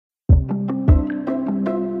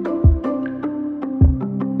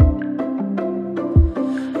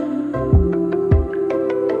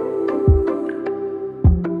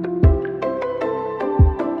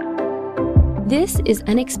This is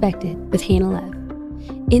Unexpected with Hannah Love.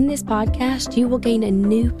 In this podcast, you will gain a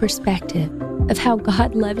new perspective of how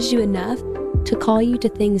God loves you enough to call you to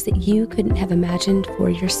things that you couldn't have imagined for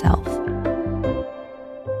yourself.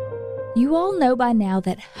 You all know by now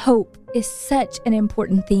that hope is such an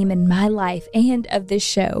important theme in my life and of this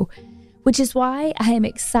show, which is why I am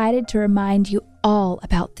excited to remind you all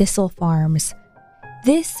about Thistle Farms.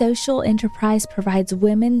 This social enterprise provides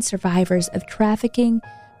women survivors of trafficking,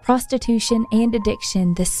 prostitution, and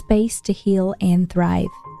addiction the space to heal and thrive.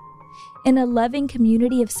 In a loving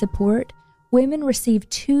community of support, women receive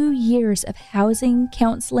 2 years of housing,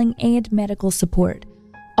 counseling, and medical support,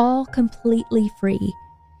 all completely free.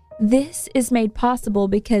 This is made possible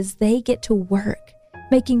because they get to work,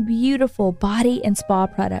 making beautiful body and spa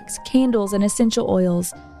products, candles, and essential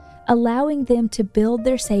oils, allowing them to build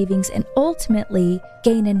their savings and ultimately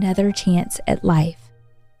gain another chance at life.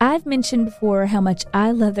 I've mentioned before how much I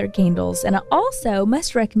love their candles, and I also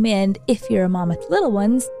must recommend, if you're a mom with little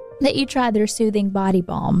ones, that you try their soothing body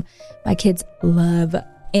balm. My kids love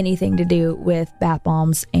anything to do with bath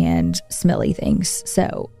bombs and smelly things,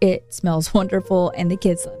 so it smells wonderful and the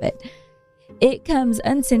kids love it. It comes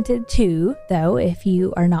unscented too, though, if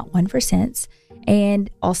you are not one for scents, and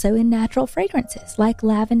also in natural fragrances like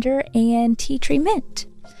lavender and tea tree mint.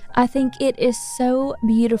 I think it is so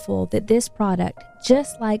beautiful that this product,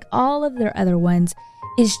 just like all of their other ones,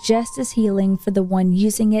 is just as healing for the one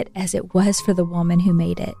using it as it was for the woman who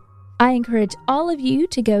made it. I encourage all of you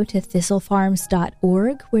to go to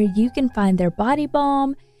thistlefarms.org, where you can find their body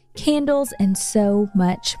balm, candles, and so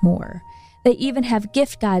much more. They even have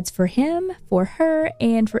gift guides for him, for her,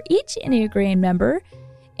 and for each Enneagram member,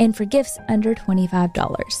 and for gifts under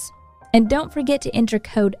 $25. And don't forget to enter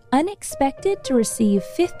code UNEXPECTED to receive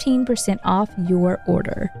 15% off your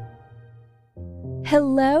order.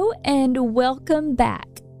 Hello and welcome back.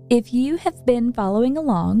 If you have been following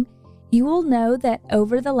along, you will know that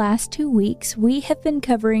over the last 2 weeks, we have been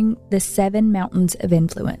covering the 7 mountains of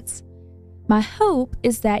influence. My hope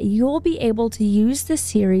is that you'll be able to use this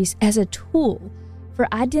series as a tool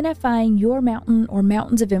for identifying your mountain or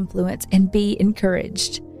mountains of influence and be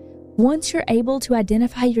encouraged. Once you're able to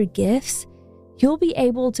identify your gifts, you'll be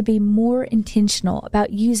able to be more intentional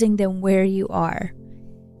about using them where you are.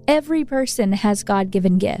 Every person has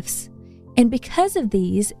God-given gifts, and because of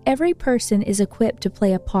these, every person is equipped to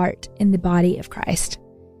play a part in the body of Christ.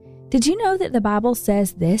 Did you know that the Bible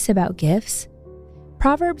says this about gifts?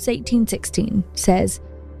 Proverbs 18:16 says,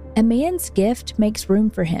 "A man's gift makes room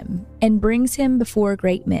for him and brings him before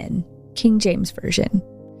great men." King James Version.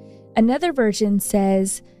 Another version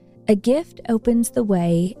says, "A gift opens the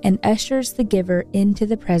way and ushers the giver into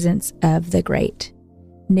the presence of the great."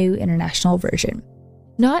 New International Version.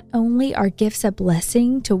 Not only are gifts a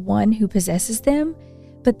blessing to one who possesses them,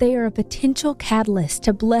 but they are a potential catalyst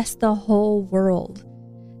to bless the whole world.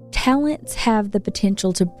 Talents have the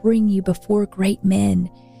potential to bring you before great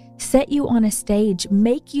men, set you on a stage,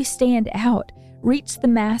 make you stand out, reach the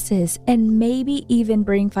masses, and maybe even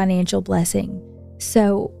bring financial blessing.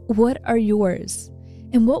 So, what are yours?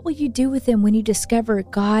 And what will you do with them when you discover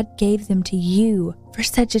God gave them to you for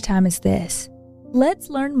such a time as this? Let's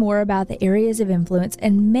learn more about the areas of influence,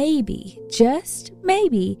 and maybe, just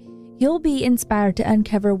maybe, you'll be inspired to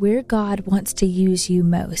uncover where God wants to use you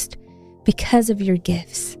most because of your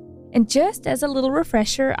gifts. And just as a little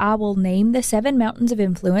refresher, I will name the 7 mountains of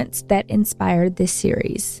influence that inspired this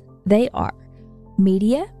series. They are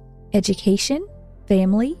media, education,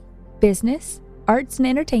 family, business, arts and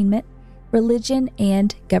entertainment, religion,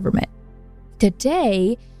 and government.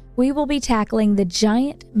 Today, we will be tackling the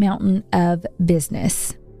giant mountain of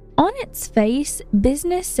business. On its face,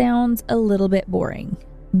 business sounds a little bit boring,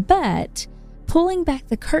 but pulling back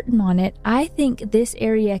the curtain on it, I think this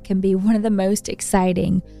area can be one of the most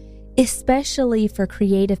exciting, especially for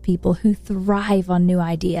creative people who thrive on new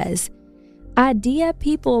ideas. Idea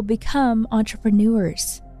people become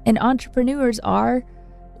entrepreneurs, and entrepreneurs are,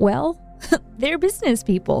 well, they're business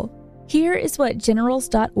people. Here is what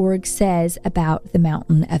generals.org says about the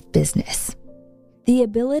mountain of business. The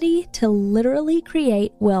ability to literally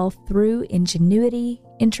create wealth through ingenuity,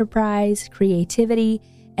 enterprise, creativity,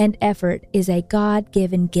 and effort is a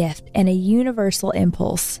God-given gift and a universal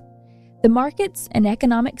impulse. The markets and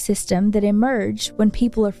economic system that emerge when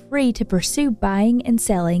people are free to pursue buying and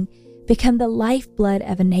selling become the lifeblood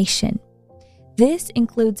of a nation. This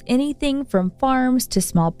includes anything from farms to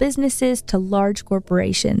small businesses to large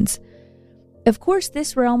corporations. Of course,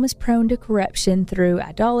 this realm is prone to corruption through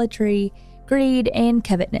idolatry, greed, and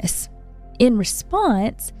covetousness. In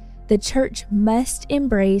response, the church must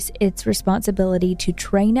embrace its responsibility to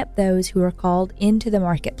train up those who are called into the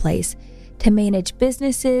marketplace to manage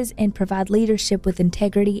businesses and provide leadership with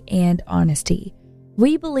integrity and honesty.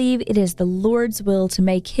 We believe it is the Lord's will to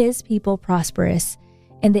make His people prosperous,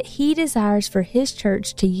 and that He desires for His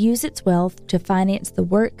church to use its wealth to finance the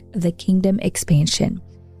work of the kingdom expansion.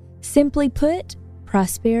 Simply put,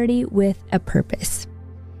 prosperity with a purpose.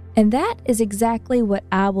 And that is exactly what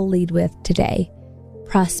I will lead with today.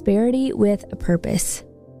 Prosperity with a purpose.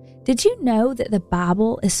 Did you know that the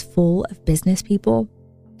Bible is full of business people?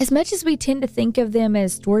 As much as we tend to think of them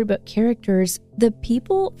as storybook characters, the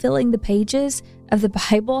people filling the pages of the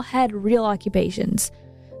Bible had real occupations.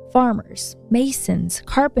 Farmers, masons,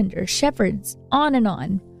 carpenters, shepherds, on and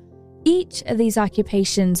on. Each of these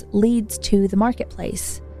occupations leads to the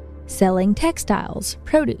marketplace, selling textiles,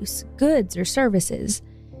 produce, goods, or services.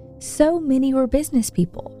 So many were business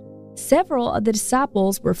people. Several of the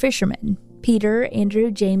disciples were fishermen: Peter,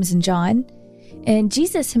 Andrew, James, and John. And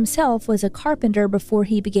Jesus himself was a carpenter before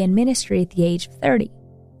he began ministry at the age of 30.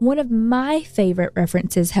 One of my favorite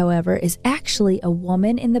references, however, is actually a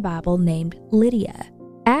woman in the Bible named Lydia.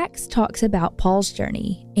 Acts talks about Paul's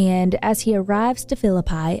journey, and as he arrives to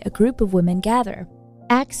Philippi, a group of women gather.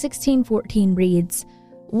 Acts 16:14 reads,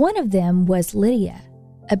 "One of them was Lydia,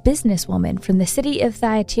 a businesswoman from the city of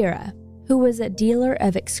Thyatira, who was a dealer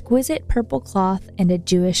of exquisite purple cloth and a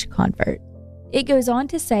Jewish convert." It goes on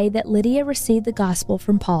to say that Lydia received the gospel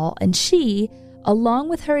from Paul, and she, along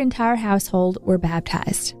with her entire household, were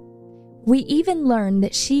baptized. We even learn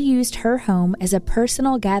that she used her home as a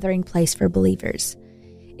personal gathering place for believers.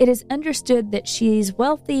 It is understood that she's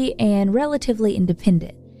wealthy and relatively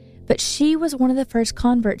independent, but she was one of the first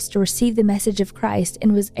converts to receive the message of Christ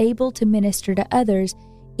and was able to minister to others,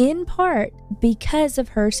 in part because of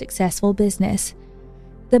her successful business.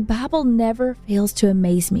 The Bible never fails to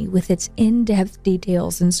amaze me with its in-depth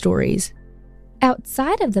details and stories.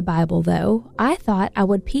 Outside of the Bible, though, I thought I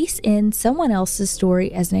would piece in someone else's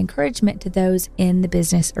story as an encouragement to those in the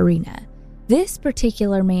business arena. This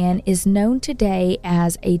particular man is known today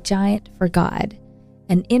as a giant for God,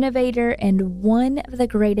 an innovator, and one of the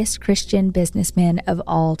greatest Christian businessmen of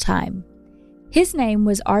all time. His name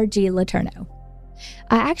was R.G. Letourneau.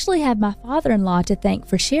 I actually have my father-in-law to thank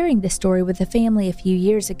for sharing this story with the family a few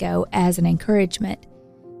years ago as an encouragement.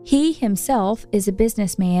 He himself is a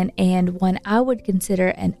businessman and one I would consider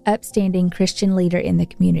an upstanding Christian leader in the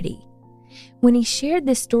community. When he shared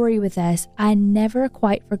this story with us, I never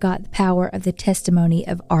quite forgot the power of the testimony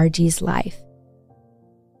of RG's life.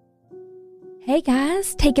 Hey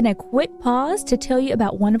guys, taking a quick pause to tell you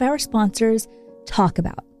about one of our sponsors,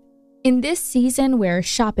 Talkabout. In this season where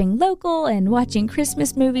shopping local and watching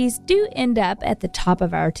Christmas movies do end up at the top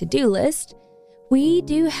of our to-do list, we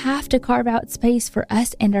do have to carve out space for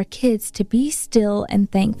us and our kids to be still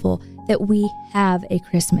and thankful that we have a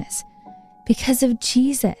Christmas because of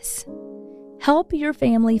Jesus. Help your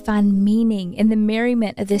family find meaning in the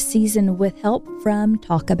merriment of this season with help from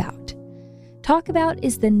Talkabout. Talkabout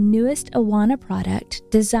is the newest Awana product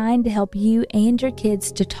designed to help you and your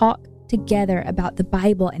kids to talk together about the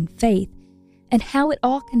Bible and faith and how it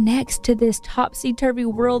all connects to this topsy-turvy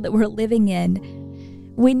world that we're living in.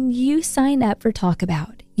 When you sign up for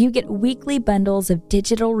Talkabout, you get weekly bundles of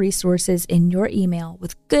digital resources in your email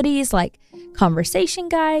with goodies like conversation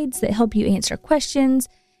guides that help you answer questions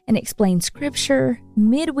and explain scripture,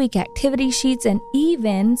 midweek activity sheets, and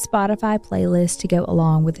even Spotify playlists to go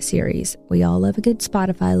along with the series. We all love a good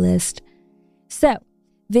Spotify list. So,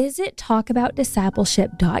 visit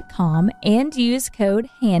talkaboutdiscipleship.com and use code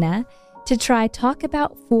Hannah to try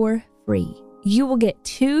Talkabout for free. You will get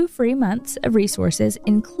 2 free months of resources,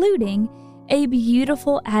 including a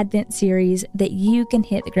beautiful Advent series that you can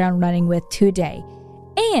hit the ground running with today.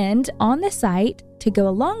 And on the site, to go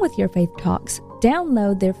along with your faith talks,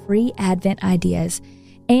 download their free Advent ideas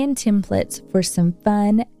and templates for some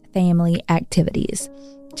fun family activities.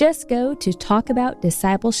 Just go to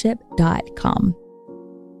talkaboutdiscipleship.com.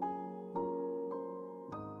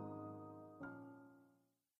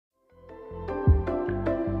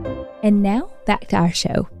 And now, back to our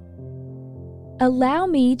show. Allow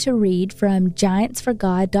me to read from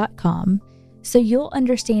giantsforgod.com so you'll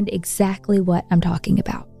understand exactly what I'm talking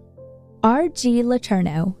about. R.G.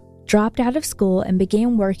 Letourneau dropped out of school and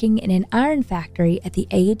began working in an iron factory at the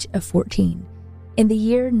age of 14 in the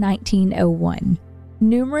year 1901.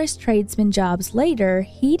 Numerous tradesman jobs later,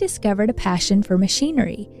 he discovered a passion for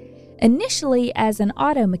machinery, initially as an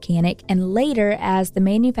auto mechanic and later as the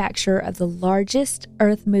manufacturer of the largest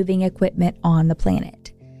earth-moving equipment on the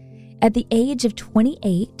planet. At the age of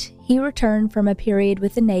 28, he returned from a period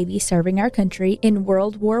with the Navy serving our country in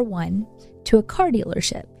World War I to a car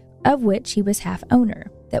dealership, of which he was half owner.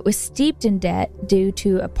 that was steeped in debt due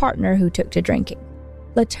to a partner who took to drinking.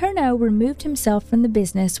 Letourneau removed himself from the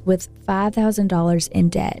business with $5,000 in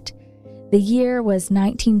debt. The year was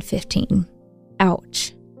 1915.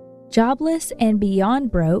 Ouch. Jobless and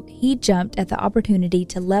beyond broke, he jumped at the opportunity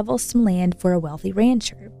to level some land for a wealthy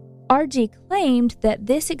rancher. RG claimed that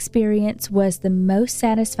this experience was the most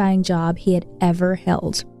satisfying job he had ever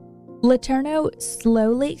held. Letourneau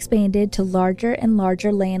slowly expanded to larger and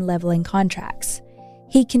larger land leveling contracts.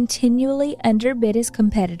 He continually underbid his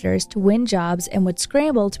competitors to win jobs and would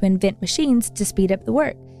scramble to invent machines to speed up the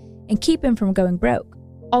work and keep him from going broke.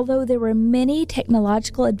 Although there were many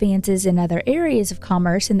technological advances in other areas of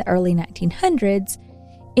commerce in the early 1900s,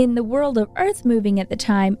 in the world of earth moving at the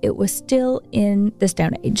time, it was still in the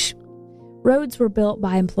Stone Age. Roads were built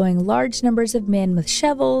by employing large numbers of men with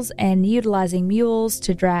shovels and utilizing mules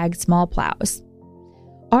to drag small plows.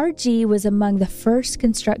 RG was among the first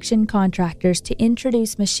construction contractors to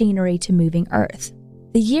introduce machinery to moving earth.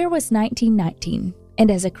 The year was 1919, and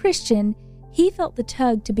as a Christian, he felt the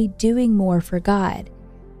tug to be doing more for God.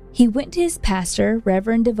 He went to his pastor,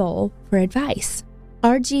 Reverend DeVoe, for advice.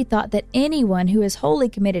 RG thought that anyone who is wholly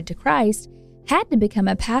committed to Christ had to become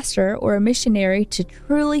a pastor or a missionary to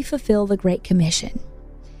truly fulfill the Great Commission.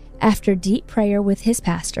 After deep prayer with his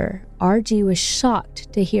pastor, RG was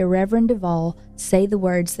shocked to hear Reverend DeVoe say the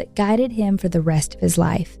words that guided him for the rest of his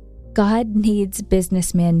life. God needs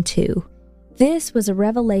businessmen too. This was a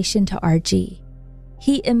revelation to RG.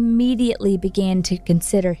 He immediately began to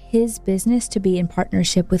consider his business to be in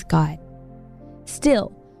partnership with God.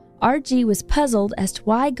 Still, RG was puzzled as to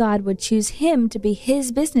why God would choose him to be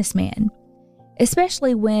his businessman,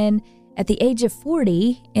 especially when, at the age of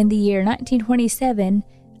 40, in the year 1927,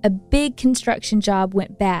 a big construction job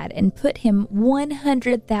went bad and put him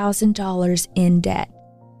 $100,000 in debt.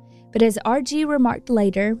 But as RG remarked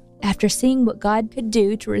later, after seeing what God could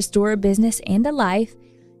do to restore a business and a life,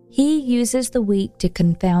 he uses the weak to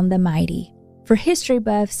confound the mighty. For history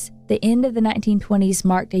buffs, the end of the 1920s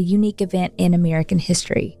marked a unique event in American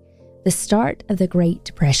history, the start of the Great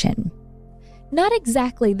Depression. Not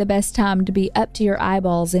exactly the best time to be up to your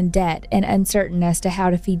eyeballs in debt and uncertain as to how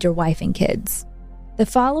to feed your wife and kids. The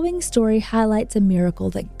following story highlights a miracle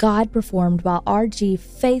that God performed while RG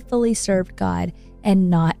faithfully served God and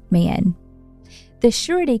not man. The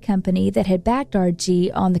surety company that had backed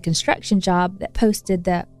RG on the construction job that posted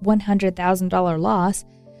the $100,000 loss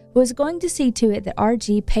was going to see to it that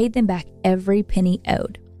RG paid them back every penny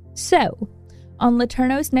owed. So, on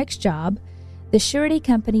Letourneau's next job, the surety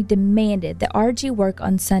company demanded that RG work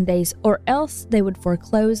on Sundays or else they would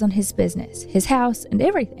foreclose on his business, his house, and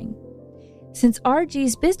everything. Since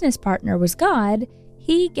RG's business partner was God,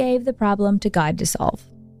 he gave the problem to God to solve.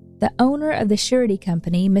 The owner of the surety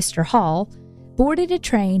company, Mr. Hall, boarded a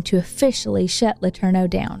train to officially shut Letourneau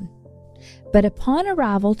down. But upon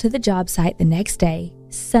arrival to the job site the next day,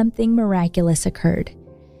 something miraculous occurred.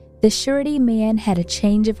 The surety man had a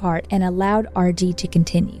change of heart and allowed RG to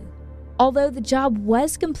continue. Although the job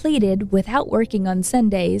was completed without working on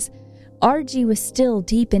Sundays, RG was still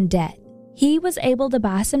deep in debt. He was able to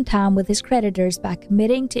buy some time with his creditors by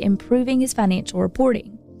committing to improving his financial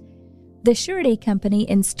reporting. The surety company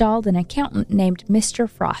installed an accountant named Mr.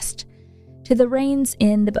 Frost to the reins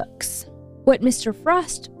in the books. What Mr.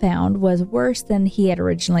 Frost found was worse than he had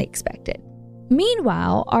originally expected.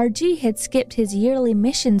 Meanwhile, RG had skipped his yearly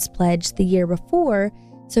missions pledge the year before,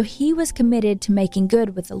 so he was committed to making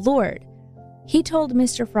good with the Lord. He told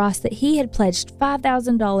Mr. Frost that he had pledged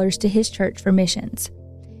 $5,000 to his church for missions.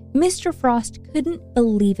 Mr. Frost couldn't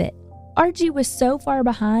believe it. RG was so far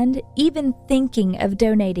behind, even thinking of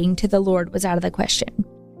donating to the Lord was out of the question.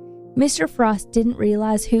 Mr. Frost didn't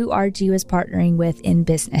realize who RG was partnering with in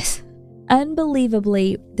business.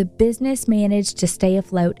 Unbelievably, the business managed to stay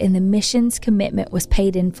afloat and the missions commitment was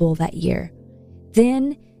paid in full that year.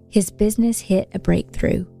 Then, his business hit a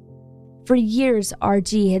breakthrough. For years,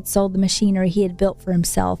 RG had sold the machinery he had built for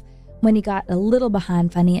himself when he got a little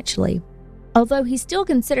behind financially. Although he still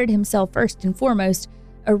considered himself first and foremost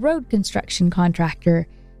a road construction contractor,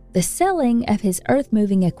 the selling of his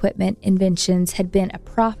earth-moving equipment inventions had been a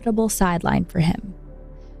profitable sideline for him.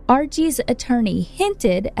 RG's attorney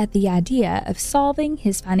hinted at the idea of solving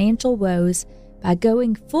his financial woes by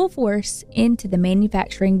going full force into the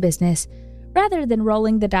manufacturing business rather than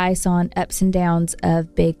rolling the dice on ups and downs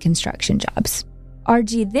of big construction jobs.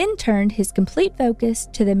 RG then turned his complete focus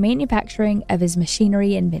to the manufacturing of his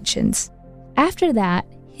machinery inventions. After that,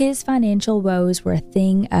 his financial woes were a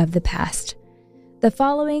thing of the past. The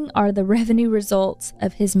following are the revenue results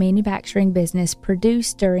of his manufacturing business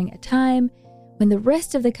produced during a time when the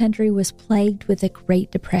rest of the country was plagued with a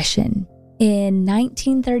Great Depression. In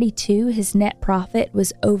 1932, his net profit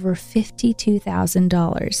was over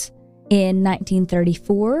 $52,000. In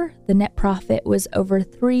 1934, the net profit was over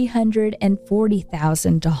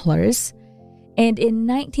 $340,000. And in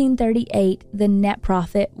 1938, the net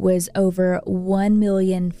profit was over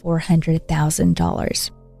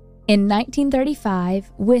 $1,400,000. In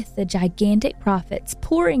 1935, with the gigantic profits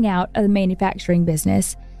pouring out of the manufacturing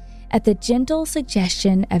business, at the gentle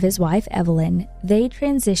suggestion of his wife Evelyn, they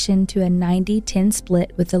transitioned to a 90-10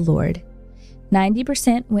 split with the Lord.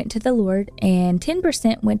 90% went to the Lord and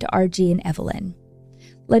 10% went to RG and Evelyn.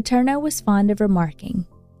 Letourneau was fond of remarking,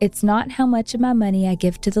 "It's not how much of my money I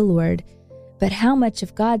give to the Lord, but how much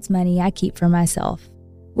of God's money I keep for myself."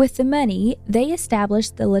 With the money, they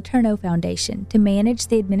established the Letourneau Foundation to manage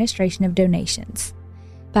the administration of donations.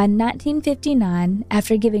 By 1959,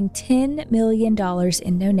 after giving $10 million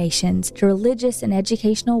in donations to religious and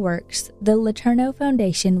educational works, the Letourneau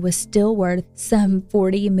Foundation was still worth some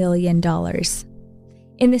 $40 million.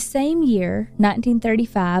 In the same year,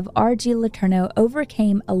 1935, R.G. Letourneau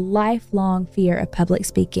overcame a lifelong fear of public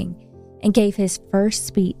speaking and gave his first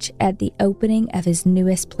speech at the opening of his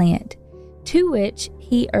newest plant, to which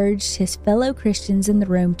he urged his fellow Christians in the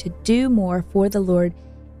room to do more for the Lord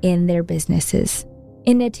in their businesses.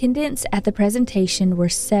 In attendance at the presentation were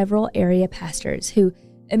several area pastors who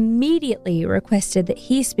immediately requested that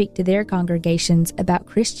he speak to their congregations about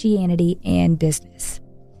Christianity and business.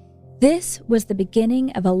 This was the beginning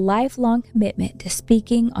of a lifelong commitment to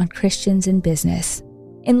speaking on Christians and business.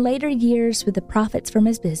 In later years, with the profits from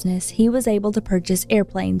his business, he was able to purchase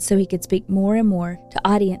airplanes so he could speak more and more to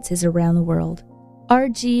audiences around the world.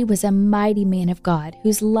 R.G. was a mighty man of God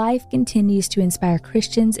whose life continues to inspire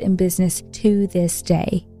Christians in business to this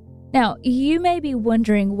day. Now, you may be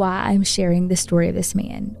wondering why I'm sharing the story of this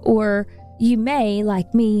man, or you may,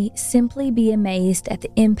 like me, simply be amazed at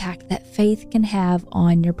the impact that faith can have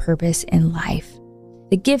on your purpose in life.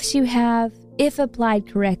 The gifts you have, if applied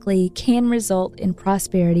correctly, can result in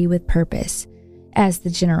prosperity with purpose, as the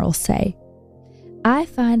generals say. I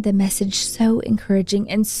find the message so encouraging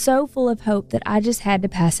and so full of hope that I just had to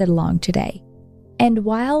pass it along today. And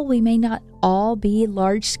while we may not all be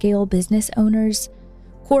large-scale business owners,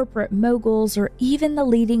 corporate moguls, or even the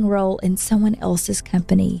leading role in someone else's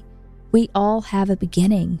company, we all have a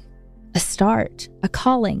beginning, a start, a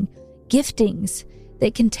calling, giftings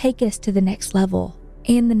that can take us to the next level,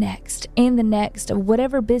 and the next of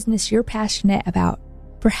whatever business you're passionate about.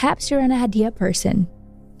 Perhaps you're an idea person.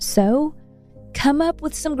 So, come up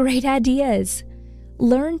with some great ideas.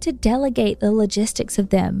 Learn to delegate the logistics of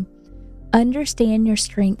them. Understand your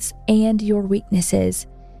strengths and your weaknesses.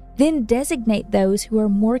 Then designate those who are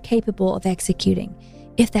more capable of executing,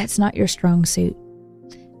 if that's not your strong suit.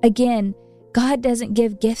 Again, God doesn't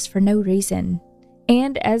give gifts for no reason.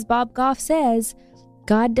 And as Bob Goff says,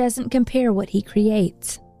 God doesn't compare what he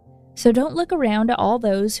creates. So don't look around at all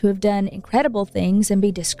those who have done incredible things and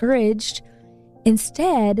be discouraged.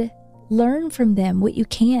 Instead, learn from them what you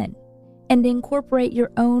can and incorporate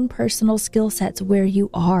your own personal skill sets where you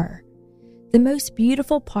are. The most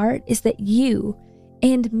beautiful part is that you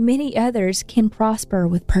and many others can prosper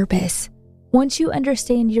with purpose. Once you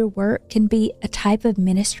understand your work can be a type of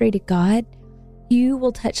ministry to God, you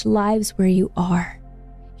will touch lives where you are.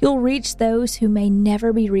 You'll reach those who may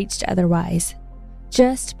never be reached otherwise,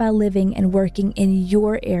 just by living and working in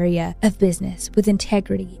your area of business with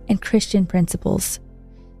integrity and Christian principles.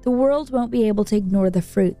 The world won't be able to ignore the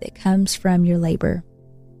fruit that comes from your labor.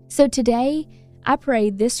 So today, I pray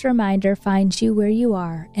this reminder finds you where you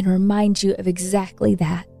are and reminds you of exactly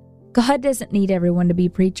that. God doesn't need everyone to be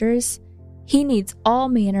preachers. He needs all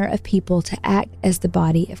manner of people to act as the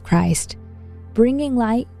body of Christ, bringing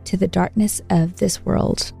light to the darkness of this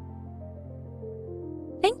world.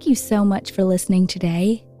 Thank you so much for listening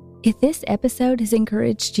today. If this episode has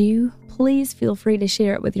encouraged you, please feel free to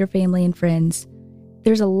share it with your family and friends.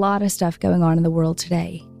 There's a lot of stuff going on in the world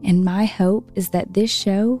today, and my hope is that this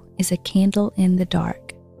show is a candle in the dark.